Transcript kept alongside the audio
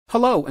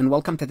Hello and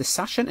welcome to the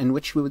session in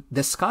which we will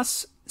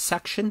discuss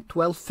Section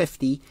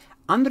 1250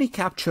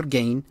 Unrecapture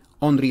gain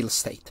on real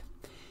estate.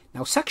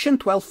 Now, Section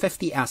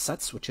 1250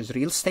 assets, which is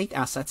real estate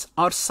assets,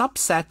 are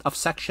subset of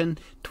Section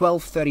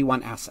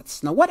 1231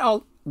 assets. Now, what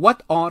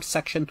are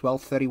Section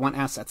 1231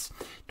 assets?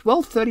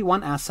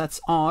 1231 assets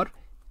are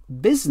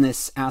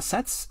business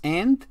assets,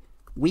 and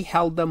we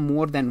held them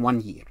more than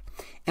 1 year.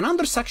 And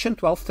under Section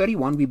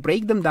 1231, we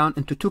break them down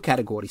into two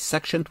categories.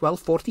 Section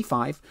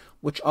 1245,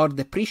 which are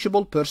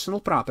depreciable personal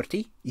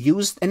property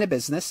used in a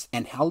business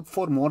and held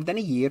for more than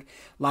a year,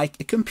 like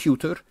a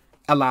computer,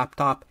 a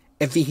laptop,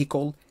 a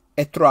vehicle,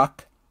 a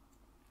truck,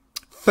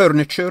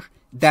 furniture,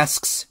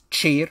 desks,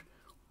 chair,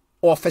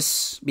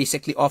 office,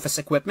 basically office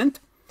equipment.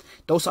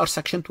 Those are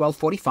Section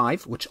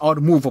 1245, which are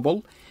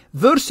movable,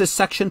 versus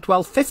Section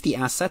 1250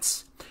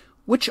 assets,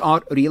 which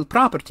are real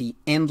property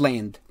and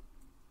land.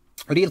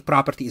 Real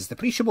property is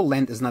depreciable,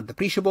 land is not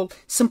depreciable.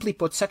 Simply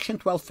put, Section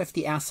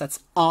 1250 assets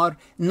are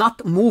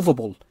not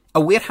movable. A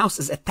warehouse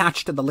is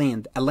attached to the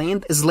land. A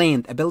land is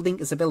land. A building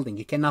is a building.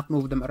 You cannot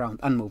move them around,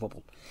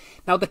 unmovable.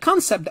 Now, the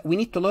concept that we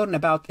need to learn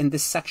about in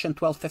this Section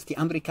 1250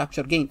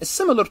 unrecapture gain is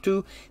similar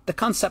to the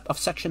concept of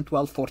Section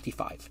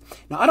 1245.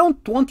 Now, I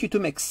don't want you to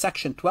mix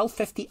Section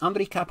 1250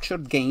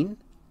 unrecaptured gain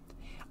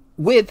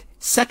with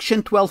Section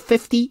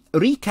 1250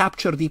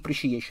 recapture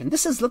depreciation.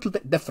 This is a little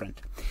bit different.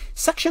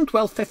 Section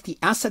 1250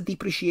 asset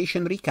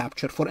depreciation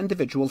recapture for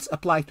individuals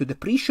apply to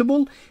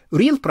depreciable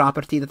real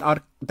property that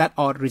are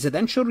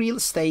residential real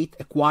estate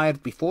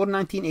acquired before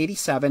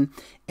 1987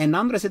 and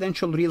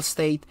non-residential real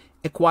estate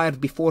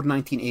acquired before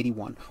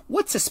 1981.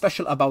 What's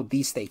special about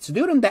these dates?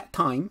 During that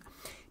time,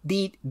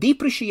 the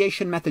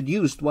depreciation method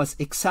used was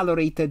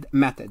accelerated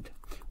method.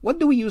 What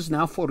do we use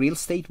now for real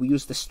estate? We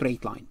use the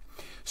straight line.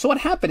 So what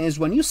happened is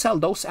when you sell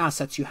those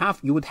assets,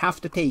 you would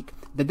have to take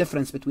the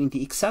difference between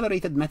the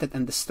accelerated method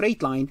and the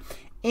straight line,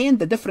 and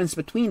the difference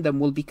between them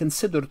will be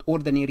considered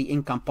ordinary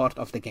income, part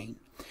of the gain.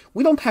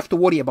 We don't have to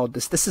worry about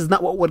this. This is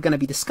not what we're going to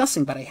be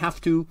discussing, but I have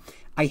to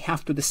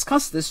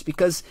discuss this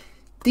because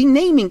the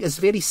naming is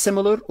very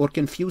similar or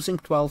confusing.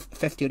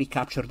 1250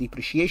 recapture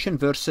depreciation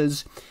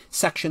versus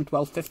Section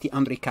 1250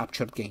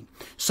 unrecaptured gain.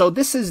 So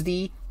this is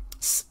the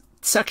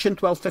Section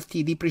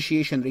 1250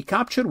 depreciation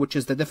recapture, which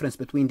is the difference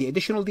between the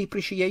additional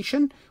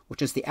depreciation, which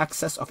is the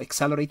excess of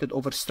accelerated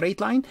over straight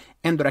line,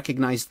 and the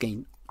recognized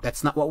gain.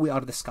 That's not what we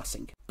are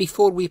discussing.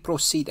 Before we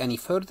proceed any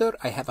further,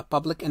 I have a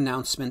public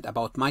announcement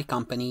about my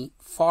company,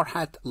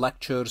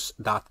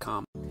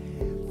 farhatlectures.com.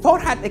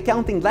 Farhat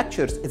Accounting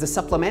Lectures is a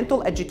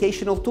supplemental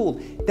educational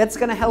tool that's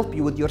going to help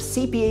you with your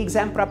CPA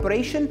exam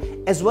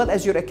preparation as well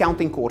as your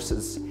accounting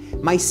courses.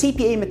 My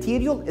CPA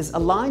material is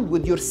aligned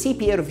with your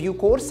CPA review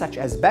course such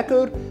as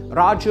Becker,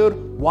 Roger,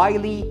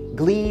 Wiley,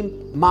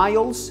 Gleam,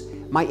 Miles.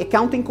 My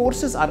accounting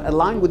courses are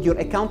aligned with your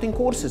accounting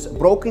courses,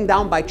 broken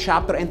down by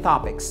chapter and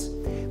topics.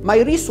 My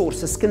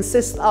resources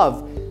consist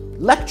of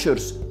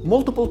lectures,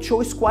 multiple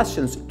choice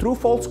questions,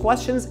 true-false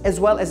questions,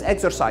 as well as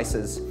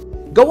exercises.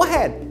 Go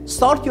ahead,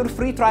 start your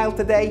free trial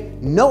today.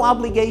 No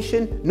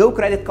obligation, no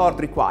credit card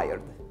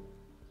required.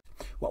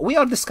 What we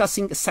are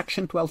discussing is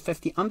Section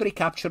 1250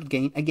 unrecaptured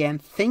gain. Again,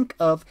 think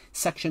of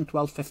Section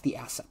 1250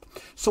 asset.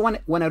 So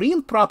when a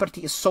real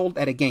property is sold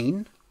at a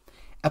gain,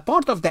 a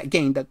part of that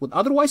gain that would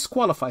otherwise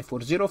qualify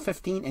for 0,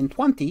 15, and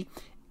 20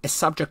 is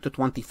subject to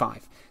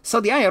 25. So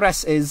the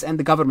IRS and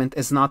the government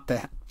is not,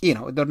 they're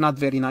not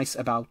very nice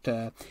about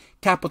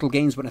capital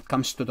gains when it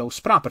comes to those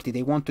property.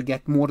 They want to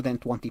get more than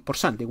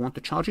 20%. They want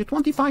to charge you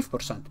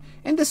 25%.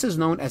 And this is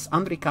known as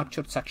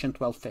unrecaptured Section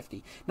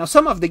 1250. Now,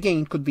 some of the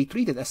gain could be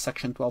treated as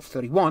Section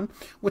 1231,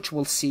 which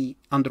we'll see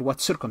under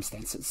what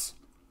circumstances.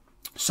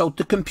 So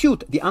to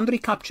compute the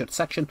unrecaptured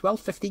Section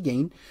 1250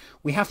 gain,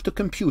 we have to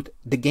compute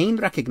the gain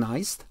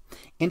recognized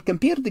and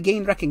compare the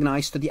gain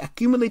recognized to the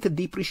accumulated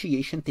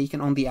depreciation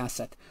taken on the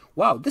asset.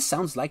 Wow, this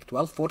sounds like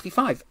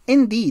 1245.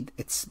 Indeed,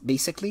 it's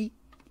basically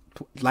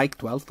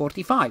like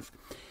 1245.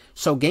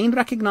 So gain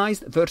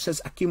recognized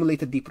versus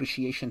accumulated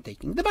depreciation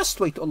taken. The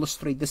best way to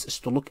illustrate this is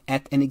to look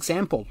at an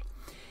example.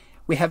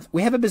 We have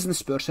a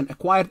business person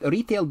acquired a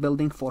retail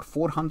building for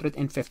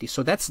 450.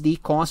 So that's the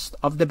cost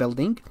of the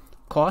building,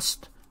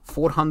 cost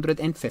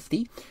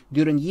 450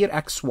 during year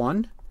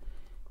X1.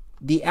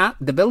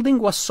 The building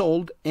was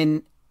sold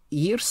in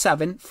year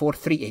 7 for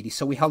 380,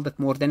 so we held it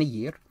more than a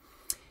year.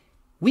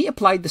 We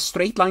applied the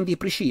straight line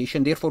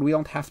depreciation, therefore we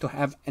don't have to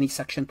have any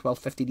Section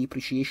 1250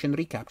 depreciation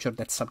recapture.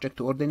 That's subject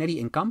to ordinary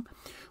income,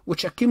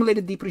 which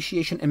accumulated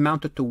depreciation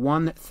amounted to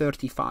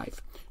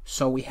 135.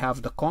 So we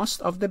have the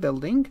cost of the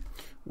building,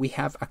 we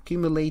have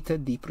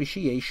accumulated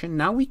depreciation.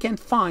 Now we can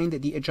find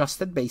the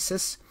adjusted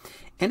basis,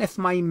 and if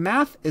my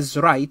math is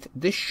right,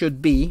 this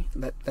should be,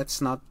 that's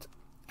not,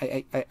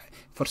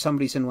 for some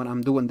reason when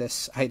I'm doing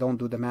this, I don't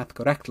do the math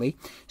correctly.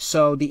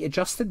 So the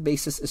adjusted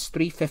basis is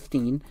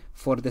 315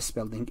 for this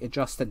building,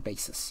 adjusted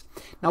basis.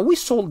 Now we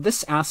sold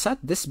this asset,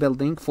 this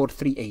building, for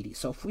 380.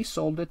 So if we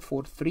sold it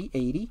for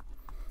 380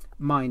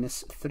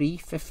 minus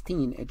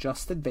 315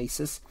 adjusted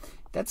basis,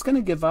 that's going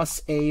to give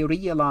us a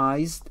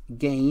realized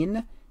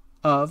gain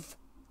of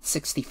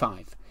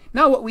 65.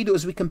 Now what we do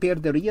is we compare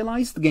the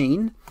realized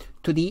gain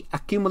to the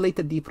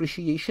accumulated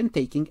depreciation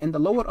taking, and the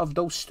lower of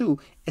those two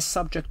is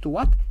subject to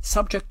what?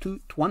 Subject to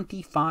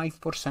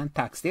 25%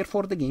 tax.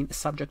 Therefore, the gain is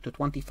subject to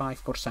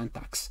 25%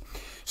 tax.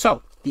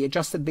 So the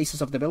adjusted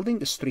basis of the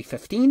building is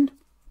 315.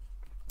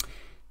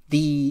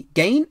 The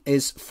gain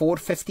is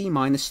 450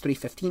 minus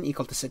 315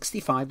 equal to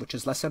 65, which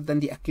is lesser than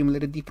the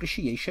accumulated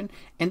depreciation,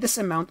 and this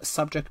amount is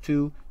subject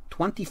to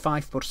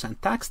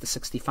 25% tax, the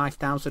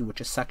 65,000, which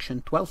is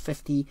section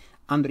 1250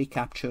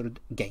 unrecaptured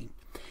gain.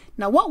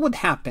 Now what would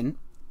happen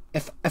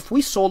if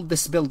we sold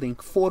this building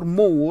for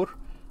more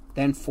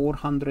than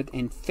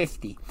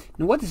 450?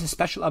 Now what is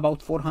special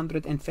about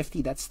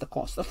 450? That's the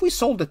cost. If we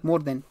sold it more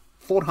than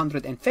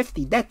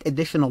 450, that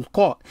additional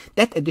cost,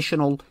 that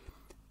additional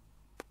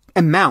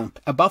amount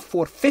above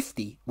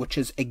 450, which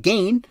is a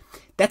gain,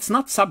 that's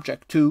not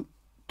subject to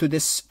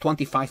this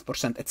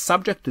 25%. It's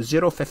subject to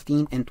 0,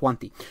 15, and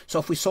 20. So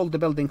if we sold the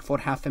building for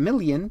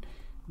 $500,000,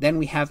 then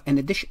we have an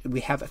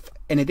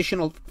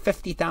additional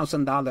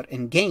 $50,000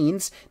 in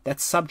gains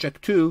that's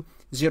subject to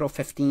 0,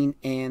 15,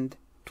 and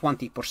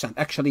 20%.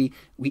 Actually,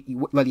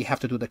 well, you have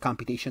to do the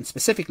computation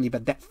specifically,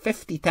 but that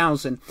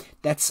 50,000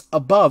 that's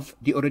above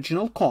the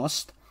original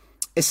cost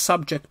is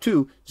subject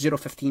to 0,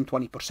 15,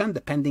 20%,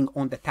 depending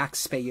on the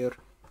taxpayer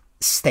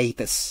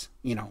status,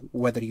 you know,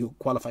 whether you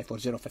qualify for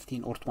 0,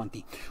 15, or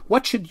 20.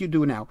 What should you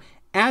do now?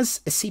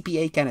 As a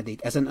CPA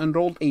candidate, as an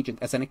enrolled agent,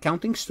 as an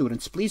accounting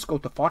student, please go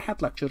to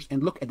Farhat Lectures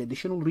and look at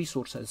additional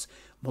resources,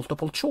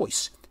 multiple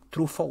choice,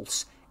 true,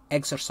 false,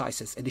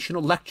 exercises,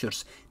 additional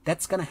lectures.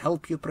 That's going to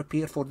help you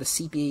prepare for the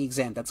CPA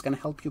exam. That's going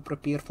to help you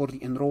prepare for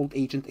the enrolled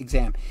agent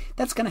exam.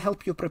 That's going to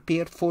help you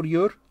prepare for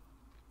your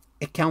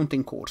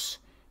accounting course.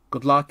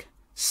 Good luck,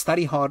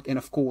 study hard, and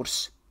of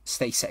course,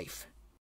 stay safe.